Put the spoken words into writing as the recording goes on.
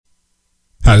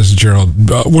Hi, this is Gerald.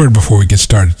 Word before we get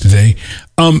started today.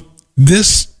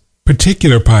 This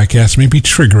particular podcast may be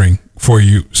triggering for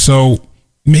you, so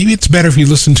maybe it's better if you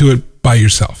listen to it by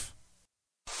yourself.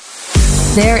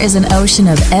 There is an ocean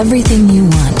of everything you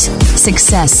want: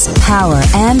 success, power,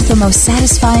 and the most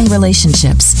satisfying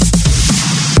relationships.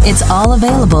 It's all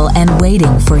available and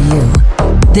waiting for you.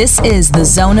 This is The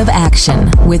Zone of Action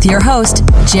with your host,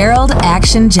 Gerald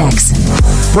Action Jackson.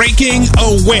 Breaking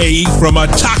away from a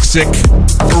toxic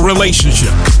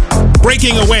relationship.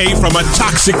 Breaking away from a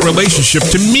toxic relationship.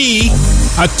 To me,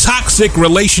 a toxic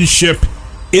relationship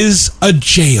is a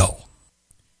jail.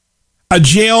 A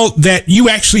jail that you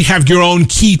actually have your own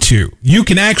key to. You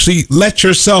can actually let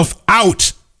yourself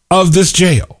out of this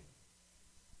jail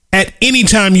at any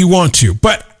time you want to.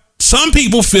 But some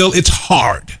people feel it's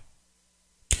hard.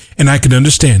 And I can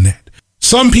understand that.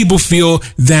 Some people feel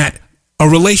that a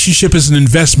relationship is an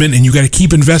investment and you got to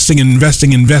keep investing and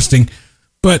investing.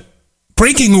 But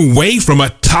breaking away from a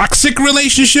toxic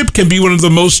relationship can be one of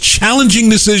the most challenging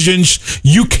decisions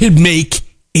you could make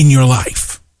in your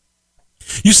life.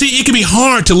 You see, it can be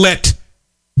hard to let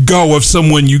go of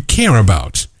someone you care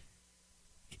about.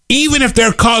 Even if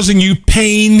they're causing you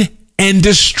pain and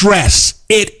distress,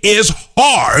 it is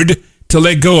hard to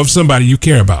let go of somebody you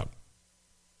care about.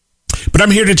 But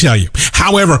I'm here to tell you,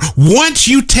 however, once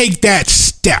you take that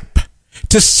step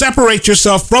to separate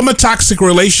yourself from a toxic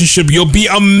relationship, you'll be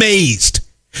amazed.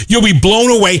 You'll be blown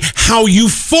away how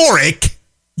euphoric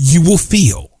you will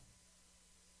feel.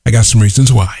 I got some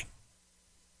reasons why.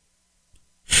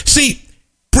 See,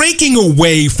 breaking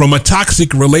away from a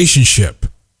toxic relationship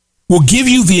will give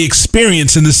you the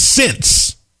experience and the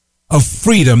sense of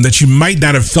freedom that you might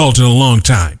not have felt in a long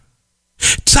time.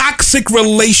 Toxic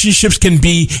relationships can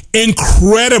be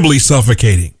incredibly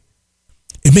suffocating.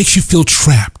 It makes you feel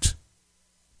trapped,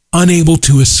 unable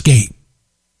to escape.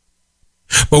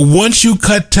 But once you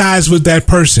cut ties with that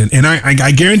person, and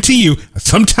I guarantee you,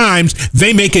 sometimes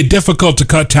they make it difficult to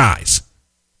cut ties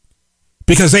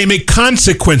because they make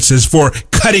consequences for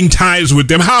cutting ties with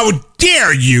them. How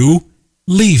dare you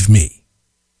leave me?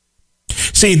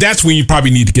 See, that's when you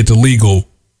probably need to get the legal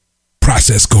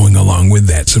process going along with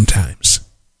that sometimes.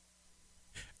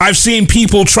 I've seen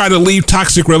people try to leave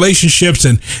toxic relationships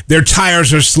and their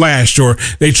tires are slashed, or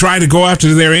they try to go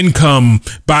after their income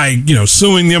by,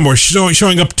 suing them or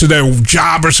showing up to their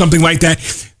job or something like that.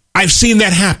 I've seen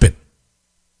that happen.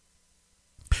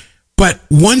 But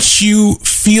once you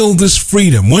feel this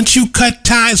freedom, once you cut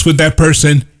ties with that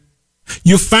person,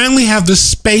 you finally have the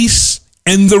space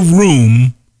and the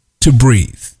room to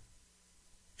breathe.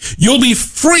 You'll be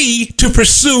free to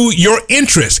pursue your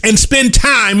interests and spend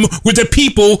time with the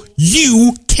people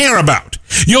you care about.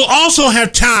 You'll also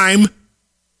have time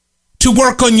to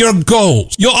work on your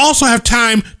goals. You'll also have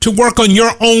time to work on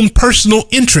your own personal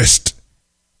interest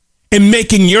in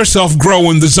making yourself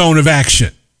grow in the zone of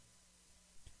action.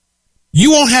 You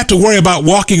won't have to worry about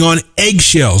walking on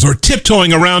eggshells or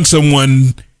tiptoeing around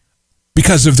someone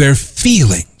because of their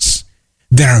feelings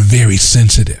that are very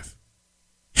sensitive.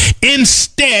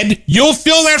 Instead, you'll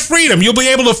feel that freedom. You'll be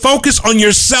able to focus on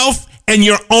yourself and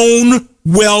your own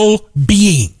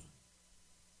well-being.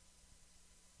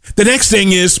 The next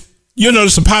thing is you'll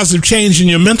notice a positive change in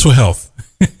your mental health.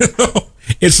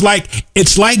 It's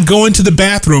like going to the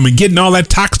bathroom and getting all that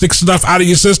toxic stuff out of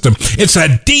your system. It's a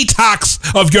detox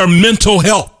of your mental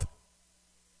health.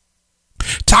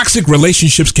 Toxic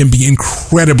relationships can be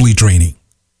incredibly draining,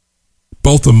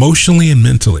 both emotionally and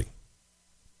mentally.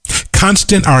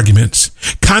 Constant arguments,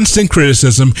 constant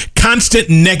criticism, constant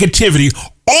negativity,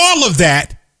 all of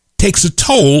that takes a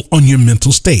toll on your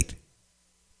mental state,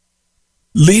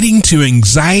 leading to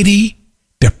anxiety,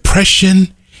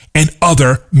 depression, and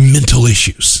other mental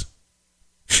issues.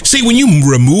 See, when you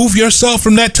remove yourself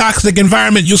from that toxic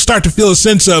environment, you'll start to feel a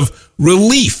sense of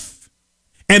relief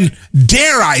and,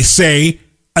 dare I say,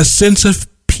 a sense of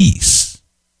peace.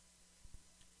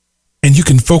 And you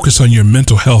can focus on your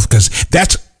mental health because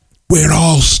that's where it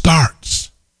all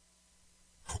starts.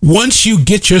 Once you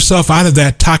get yourself out of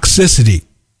that toxicity,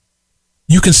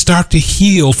 you can start to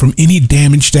heal from any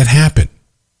damage that happened.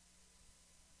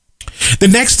 The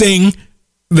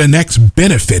next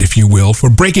benefit, if you will, for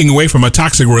breaking away from a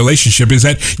toxic relationship is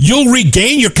that you'll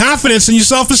regain your confidence and your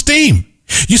self-esteem.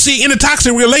 You see, in a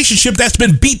toxic relationship that's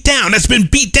been beat down, it's been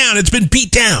beat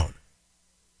down.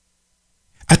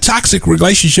 A toxic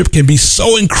relationship can be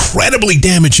so incredibly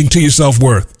damaging to your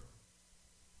self-worth.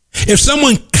 If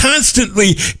someone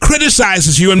constantly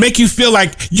criticizes you and make you feel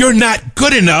like you're not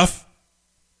good enough,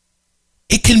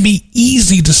 it can be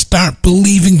easy to start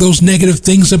believing those negative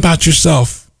things about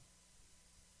yourself.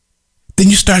 Then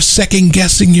you start second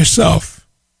guessing yourself.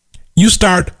 You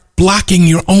start blocking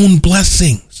your own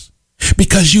blessings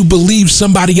because you believe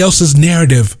somebody else's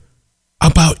narrative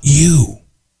about you.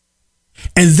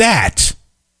 And that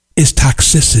is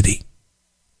toxicity.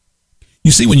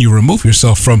 You see, when you remove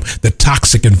yourself from the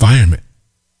toxic environment,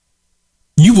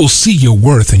 you will see your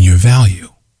worth and your value.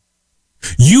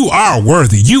 You are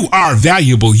worthy. You are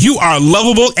valuable. You are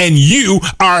lovable, and you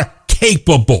are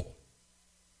capable.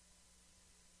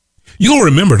 You'll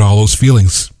remember all those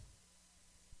feelings.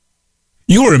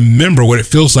 You'll remember what it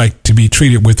feels like to be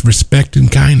treated with respect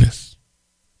and kindness.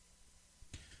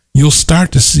 You'll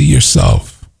start to see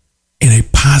yourself in a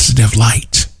positive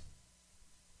light.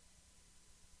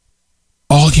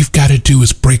 All you've got to do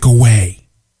is break away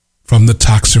from the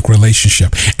toxic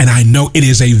relationship. And I know it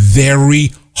is a very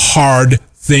hard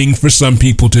thing for some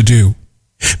people to do.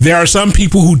 There are some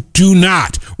people who do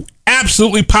not,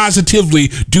 absolutely positively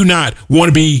do not want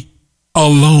to be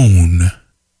alone.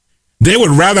 They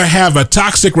would rather have a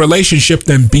toxic relationship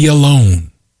than be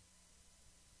alone.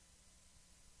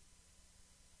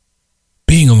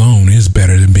 Being alone is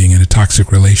better than being in a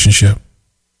toxic relationship.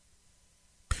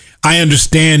 I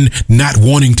understand not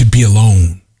wanting to be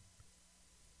alone,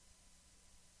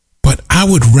 but I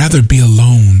would rather be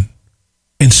alone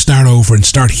and start over and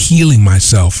start healing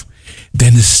myself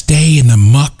than to stay in the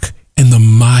muck and the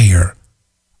mire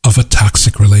of a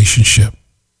toxic relationship.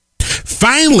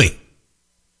 Finally,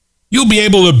 you'll be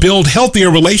able to build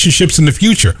healthier relationships in the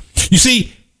future. You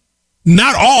see,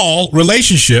 not all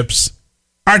relationships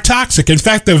are toxic. In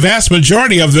fact, the vast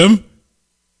majority of them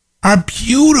are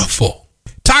beautiful.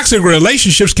 Toxic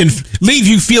relationships can leave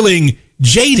you feeling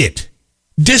jaded,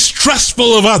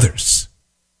 distrustful of others.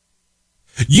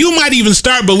 You might even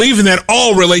start believing that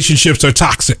all relationships are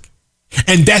toxic,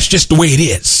 and that's just the way it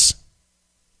is.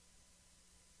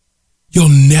 You'll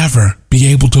never be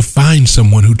able to find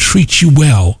someone who treats you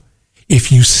well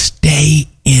if you stay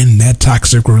in that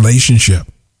toxic relationship.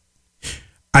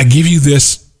 I give you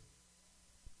this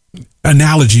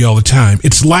analogy all the time.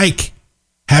 It's like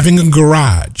having a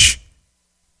garage,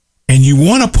 and you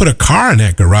want to put a car in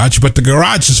that garage, but the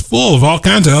garage is full of all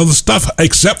kinds of other stuff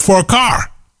except for a car.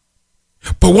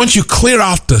 But once you clear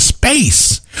out the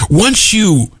space, once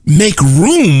you make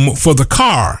room for the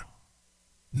car,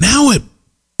 now it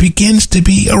begins to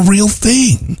be a real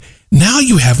thing. Now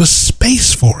you have a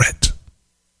space for it.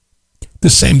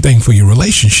 The same thing for your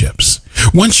relationships.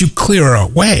 Once you clear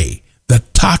away the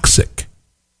toxic,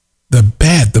 the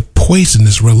bad, the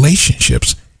poisonous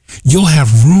relationships, you'll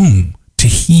have room to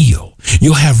heal.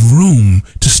 You'll have room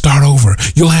to start over.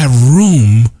 You'll have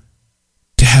room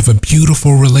to have a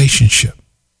beautiful relationship.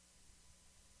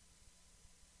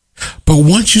 But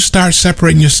once you start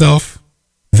separating yourself,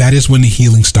 that is when the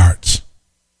healing starts.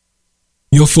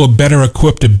 You'll feel better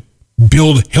equipped to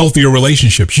build healthier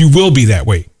relationships. You will be that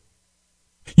way.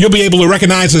 You'll be able to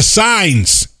recognize the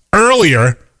signs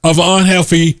earlier of an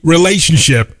unhealthy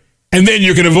relationship, and then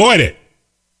you can avoid it.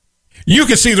 You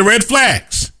can see the red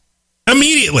flags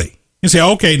immediately and say,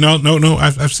 okay, no,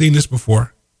 I've seen this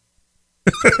before.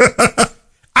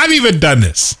 I've even done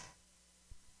this.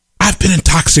 I've been in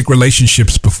toxic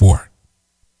relationships before.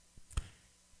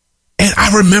 And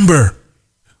I remember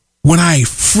when I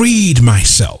freed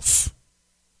myself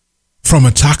from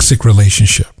a toxic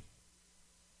relationship.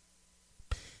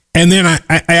 And then I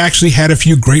actually had a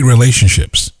few great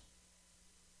relationships.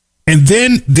 And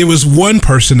then there was one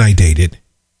person I dated,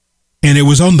 and it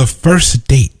was on the first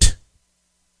date.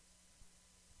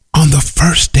 On the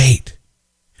first date,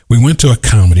 we went to a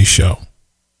comedy show.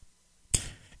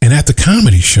 And at the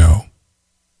comedy show,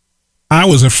 I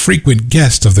was a frequent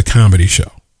guest of the comedy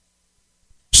show.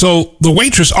 So the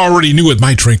waitress already knew what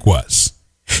my drink was.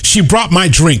 She brought my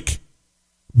drink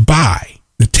by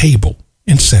the table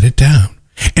and set it down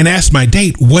and asked my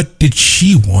date, what did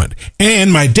she want?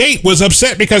 And my date was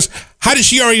upset because how did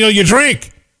she already know your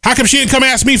drink? How come she didn't come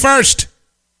ask me first?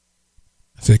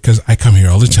 I said, because I come here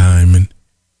all the time. And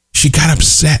she got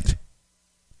upset.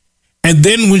 And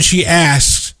then when she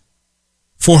asked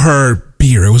for her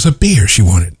beer, it was a beer she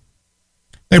wanted.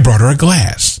 They brought her a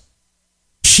glass.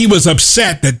 She was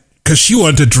upset that because she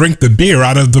wanted to drink the beer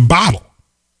out of the bottle.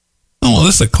 Oh, well,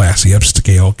 this is a classy,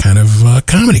 upscale kind of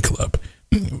comedy club.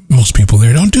 Most people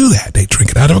there don't do that. They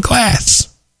drink it out of a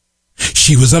glass.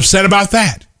 She was upset about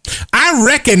that. I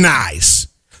recognize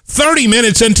 30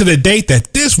 minutes into the date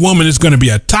that this woman is going to be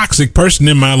a toxic person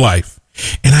in my life.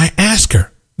 And I asked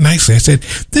her nicely, I said,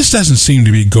 this doesn't seem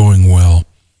to be going well.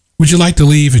 Would you like to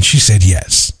leave? And she said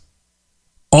yes.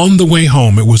 On the way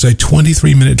home, it was a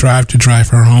 23-minute drive to drive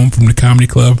her home from the comedy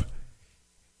club.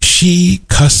 She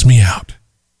cussed me out.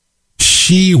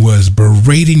 she was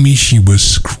berating me. She was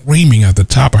screaming at the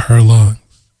top of her lungs.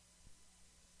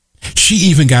 She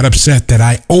even got upset that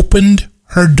I opened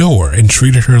her door and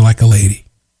treated her like a lady.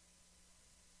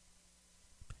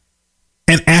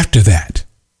 And after that,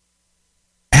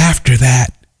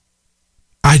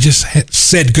 I just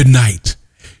said goodnight.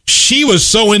 She was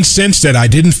so incensed that I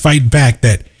didn't fight back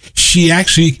that she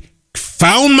actually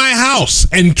found my house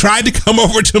and tried to come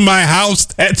over to my house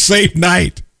that same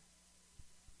night.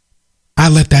 I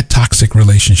let that toxic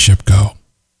relationship go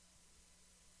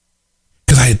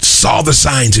because I saw the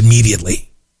signs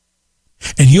immediately.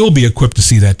 And you'll be equipped to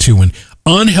see that too. When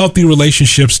unhealthy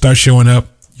relationships start showing up,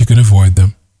 you can avoid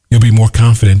them. You'll be more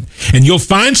confident, and you'll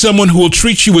find someone who will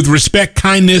treat you with respect,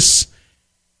 kindness,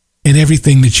 and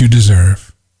everything that you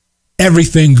deserve.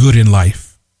 Everything good in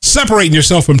life. Separating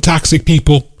yourself from toxic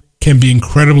people can be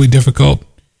incredibly difficult,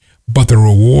 but the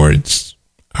rewards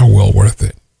are well worth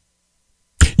it.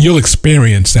 You'll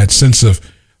experience that sense of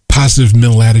positive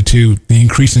mental attitude, the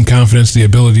increase in confidence, the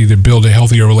ability to build a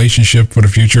healthier relationship for the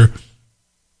future.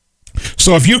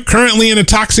 So if you're currently in a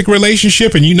toxic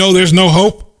relationship and you know there's no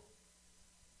hope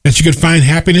that you could find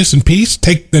happiness and peace,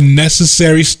 take the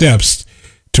necessary steps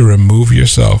to remove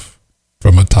yourself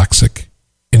from a toxic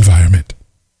environment.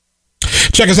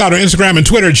 Check us out on Instagram and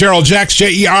Twitter, Gerald Jax,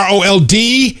 GeroldJax.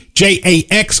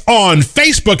 On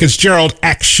Facebook, it's Gerald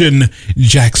Action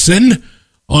Jackson.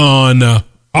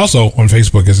 Also on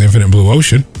Facebook is Infinite Blue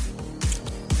Ocean.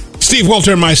 Steve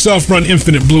Walter and myself run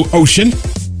Infinite Blue Ocean.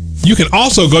 You can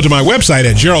also go to my website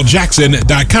at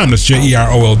GeraldJackson.com. That's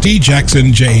Gerold Jackson,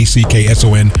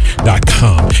 JACKSON.com.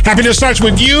 Happiness starts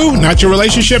with you, not your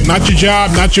relationship, not your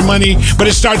job, not your money, but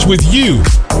it starts with you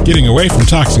getting away from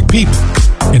toxic people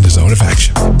in the zone of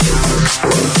action.